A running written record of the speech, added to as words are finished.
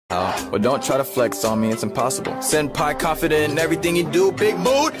But don't try to flex on me, it's impossible. Send pie confident in everything you do. Big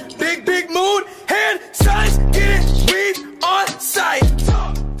mood, big mood. Hand size, get it, weed on sight.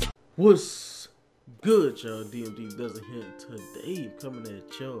 What's good, y'all? DMD doesn't hint today. Coming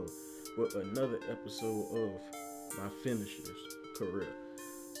at y'all with another episode of my finishers career.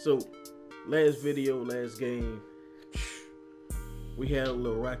 So, last video, last game, we had a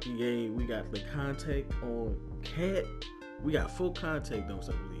little rocky game. We got the contact on Cat. We got full contact dunks,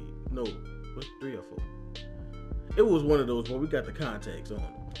 I believe. No, what's 3 or 4? It was one of those, but we got the contacts on.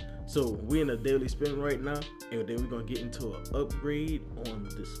 So we in a daily spin right now, and then we're gonna get into an upgrade on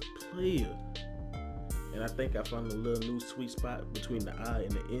this player. And I think I found a little new sweet spot between the I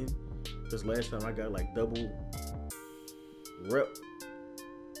and the N. Because last time I got like double rep.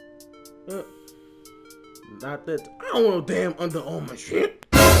 Not that I don't want no damn Under Armour shit.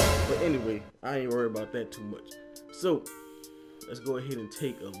 But anyway, I ain't worried about that too much. So let's go ahead and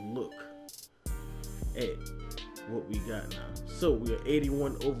take a look at what we got now. So we are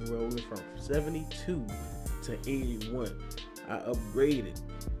 81 overall. We went from 72 to 81. I upgraded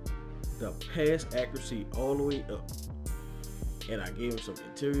the pass accuracy all the way up, and I gave him some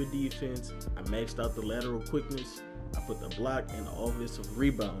interior defense. I maxed out the lateral quickness. I put the block and the offensive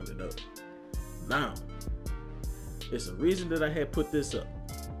rebounded up. Now, it's the reason that I had put this up.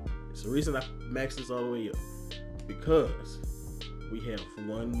 It's the reason I maxed this all the way up, because we have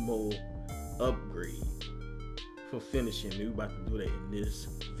one more upgrade for finishing. We're about to do that in this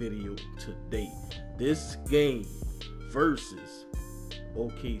video today. This game versus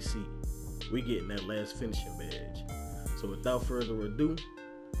OKC, we getting that last finishing badge. So without further ado,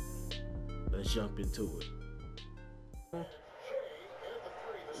 let's jump into it.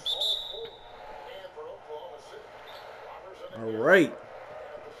 All right,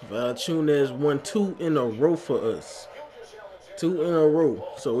 Valanciunas won 2 in a row for us. 2 in a row.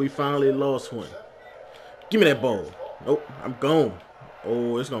 So we finally lost one. Give me that ball. Nope, I'm gone.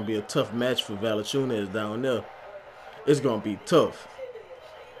 Oh, it's going to be a tough match for Valanciunas down there. It's going to be tough.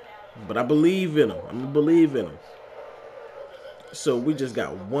 But I believe in him. I'm going to believe in him. So we just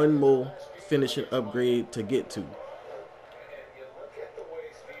got one more finishing upgrade to get to.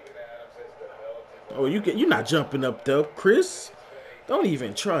 Oh, you're not jumping up there, Chris. Don't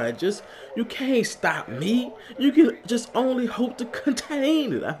even try. You can't stop me. You can just only hope to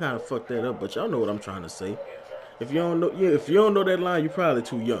contain it. I kind of fucked that up, but y'all know what I'm trying to say. If you don't know, if you don't know that line, you're probably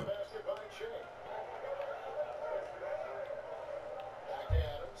too young.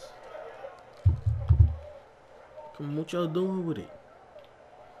 Come on, what y'all doing with it?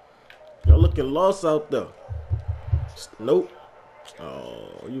 Y'all looking lost out there. Nope.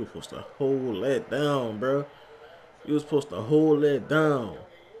 Oh, you were supposed to hold that down, bro. You were supposed to hold that down.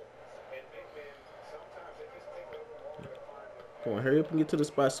 Come on, hurry up and get to the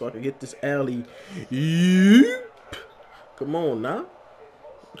spot so I can get this alley. Yep. Come on now.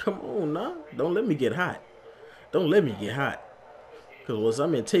 Come on now. Don't let me get hot. Don't let me get hot. Because once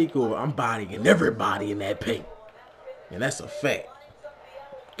I'm in takeover, I'm bodying everybody in that paint. And that's a fact.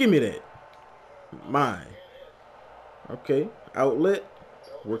 Give me that. Mine. Okay. Outlet.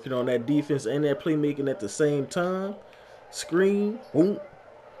 Working on that defense and that playmaking at the same time. Screen. Boom.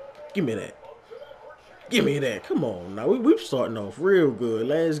 Give me that. Give me that. Come on now. We're starting off real good.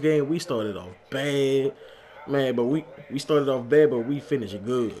 Last game we started off bad. Man, but we started off bad, but we finished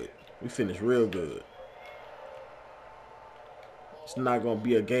good. We finished real good. It's not going to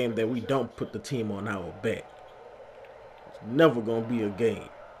be a game that we don't put the team on our back. It's never going to be a game.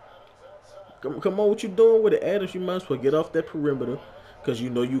 Come on, what you doing with it, Adams? You might as well get off that perimeter, because you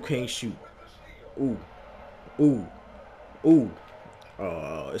know you can't shoot. Ooh. Ooh. Ooh.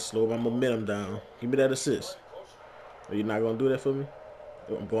 Oh, it slowed my momentum down. Give me that assist. Are you not going to do that for me?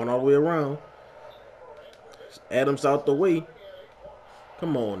 I'm going all the way around. Adams out the way.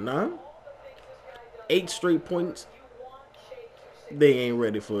 Come on now. 8 straight points. They ain't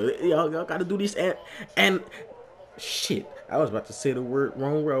ready for it. Y'all got to do this and shit. I was about to say the word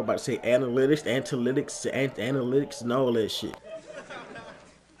wrong. I was about to say analytics, and all that shit.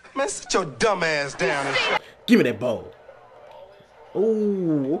 Man, sit your dumb ass down and shit. Give me that ball.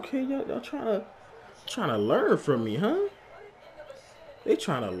 Oh, okay, y'all trying to learn from me, huh? They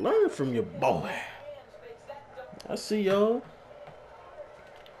trying to learn from your boy. I see y'all.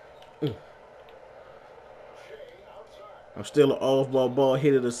 I'm still an off-ball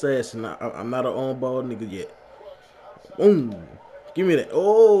headed assassin. I'm not an on-ball nigga yet. Boom. Give me that.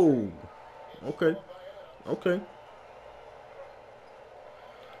 Oh. Okay. Okay.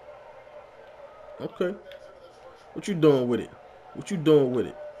 Okay. What you doing with it? What you doing with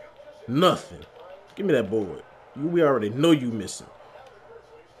it? Nothing. Give me that board. We already know you missing.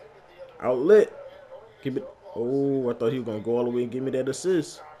 Outlet. Give it. Oh, I thought he was gonna go all the way and give me that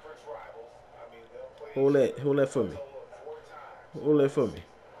assist. Hold that for me. Hold that for me.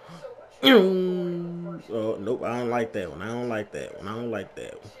 Oh, nope, I don't like that one. I don't like that one. I don't like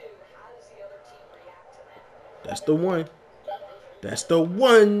that one. That's the one. That's the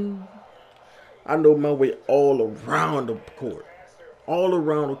one. I know my way all around the court. All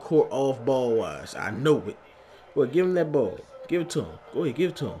around the court off ball wise. I know it. Well, give him that ball. Give it to him. Go ahead,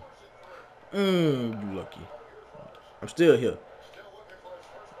 give it to him. You lucky. I'm still here.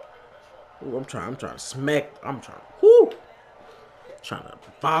 Ooh, I'm trying to smack. I'm trying to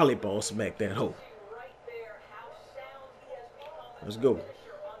volleyball smack that hoe. Let's go.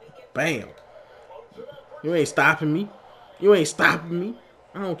 Bam. You ain't stopping me. You ain't stopping me.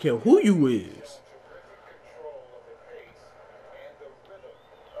 I don't care who you is.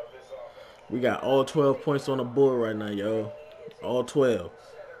 We got all 12 points on the board right now, yo. All 12.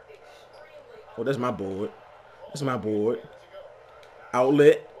 Oh, that's my board. That's my board.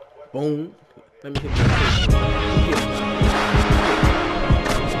 Outlet. Boom. Let me hit that.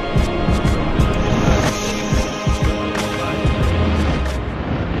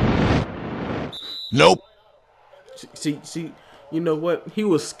 Nope. See, you know what? He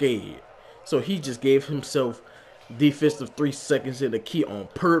was scared. So he just gave himself defensive 3 seconds in the key on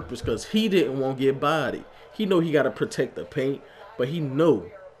purpose because he didn't want to get bodied. He know he got to protect the paint, but he know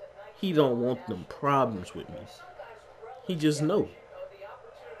he don't want them problems with me. He just know.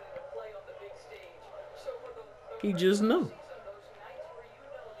 He just know.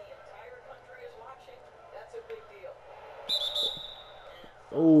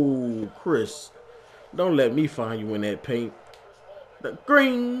 Oh, Chris. Don't let me find you in that paint. The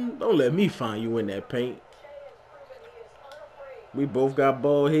green, don't let me find you in that paint. We both got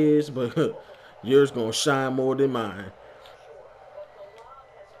bald heads, but yours gonna shine more than mine.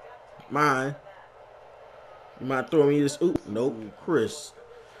 Mine. You might throw me this. Ooh, nope, Chris.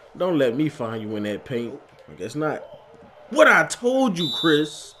 Don't let me find you in that paint. I guess not. What I told you,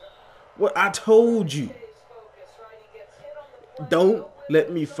 Chris. What I told you. Don't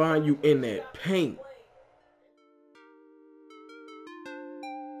let me find you in that paint.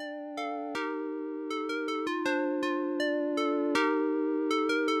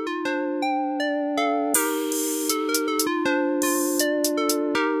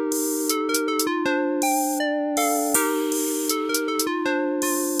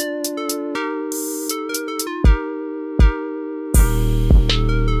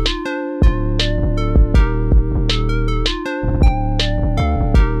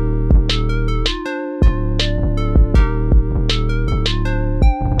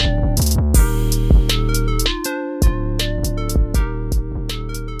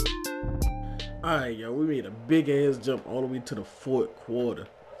 Alright, yo, we made a big ass jump all the way to the fourth quarter.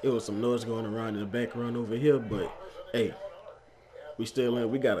 It was some noise going around in the background over here, but hey, we still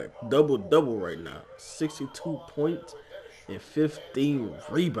in. We got a double right now. 62 points and 15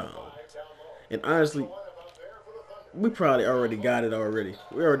 rebounds. And honestly, we probably already got it already.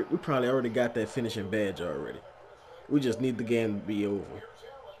 We probably already got that finishing badge already. We just need the game to be over.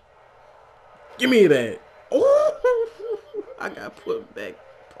 Give me that. Oh, I got put back.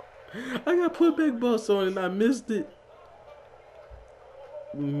 I got put back boss on and I missed it.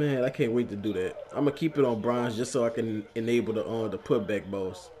 Man, I can't wait to do that. I'm gonna keep it on bronze just so I can enable the putback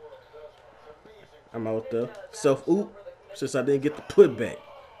boss. I'm out there. Self oop, since I didn't get the putback.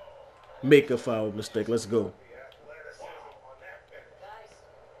 Make a foul mistake. Let's go.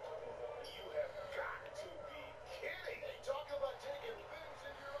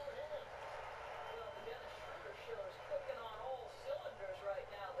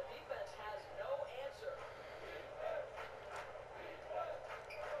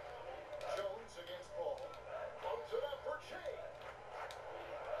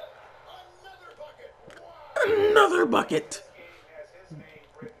 Another bucket.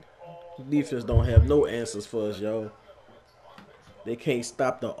 Defense don't have no answers for us, yo. They can't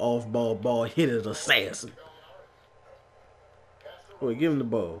stop the off-ball hitting assassin. Wait, give him the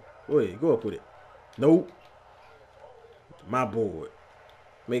ball. Wait, go up with it. Nope. My board.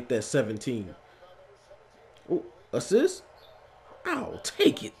 Make that 17. Oh, assist? I'll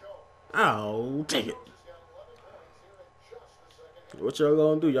take it. I'll take it. What y'all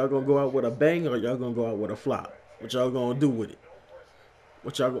gonna do? Y'all gonna go out with a bang or y'all gonna go out with a flop? What y'all gonna do with it?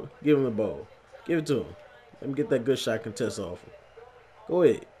 What y'all gonna give him the ball? Give it to him. Let me get that good shot contest off him. Go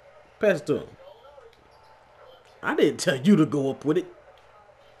ahead. Pass it to him. I didn't tell you to go up with it.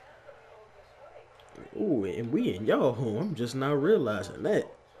 Ooh, and we in y'all home. I'm just now realizing that.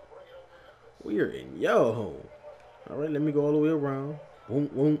 We're in y'all home. Alright, let me go all the way around. Boom,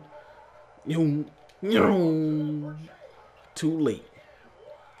 boom. Too late.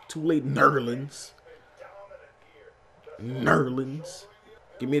 Too late, Nerlens. Nerlens.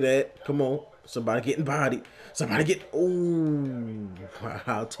 Give me that. Come on. Somebody getting bodied. Somebody get. Ooh.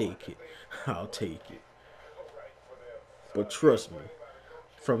 I'll take it. I'll take it. But trust me,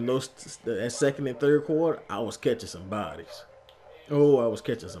 from that second and third quarter, I was catching some bodies. Oh, I was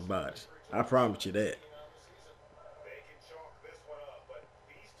catching some bodies. I promise you that.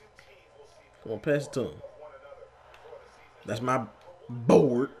 Come on, pass it to him. That's my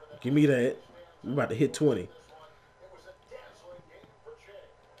board. Give me that. We about to hit 20.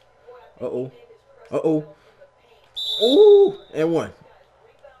 Uh-oh. Uh-oh. Ooh, and one.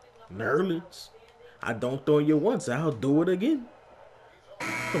 Nerlens. I don't throw you once. I'll do it again.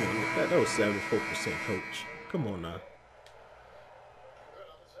 Come on. That was 74%, coach. Come on now.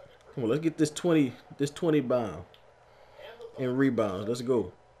 Come on, let's get this 20 bound and rebounds. Let's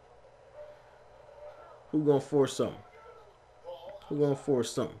go. Who gonna force something? Who gonna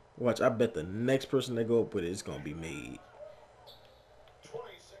force something? Watch, I bet the next person that go up with it is gonna be made.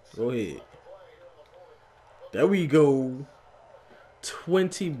 Go ahead. There we go.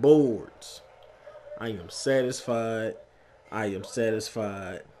 20 boards. I am satisfied. I am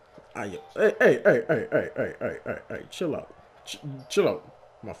satisfied. I am. Hey. Chill out. Chill out,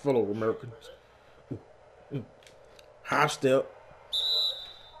 my fellow Americans. Half step.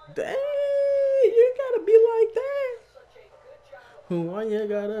 Dang, you gotta be like that. Why you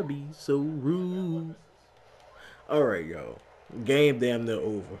gotta be so rude? Alright, y'all. Game damn near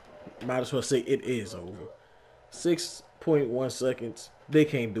over. Might as well say it is over. 6.1 seconds. They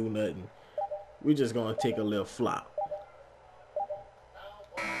can't do nothing. We just gonna take a little flop.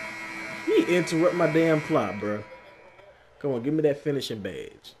 He interrupt my damn plot, bro. Come on, give me that finishing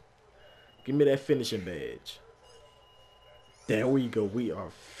badge. Give me that finishing badge. There we go. We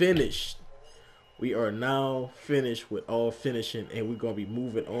are finished. We are now finished with all finishing, and we're going to be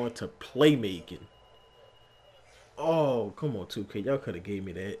moving on to playmaking. Oh, come on, 2K. Y'all could have gave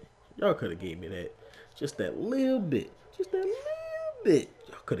me that. Y'all could have gave me that. Just that little bit. Just that little bit.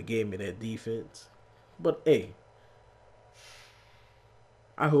 Y'all could have gave me that defense. But, hey.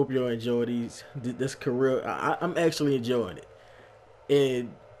 I hope y'all enjoy this career. I'm actually enjoying it.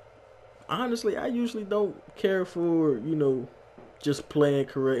 And honestly, I usually don't care for, you know, just playing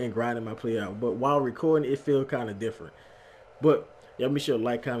career and grinding my play out. But while recording, it feels kind of different. But y'all be sure to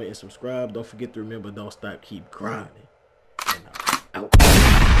like, comment, and subscribe. Don't forget to remember, don't stop, keep grinding. And I'm out.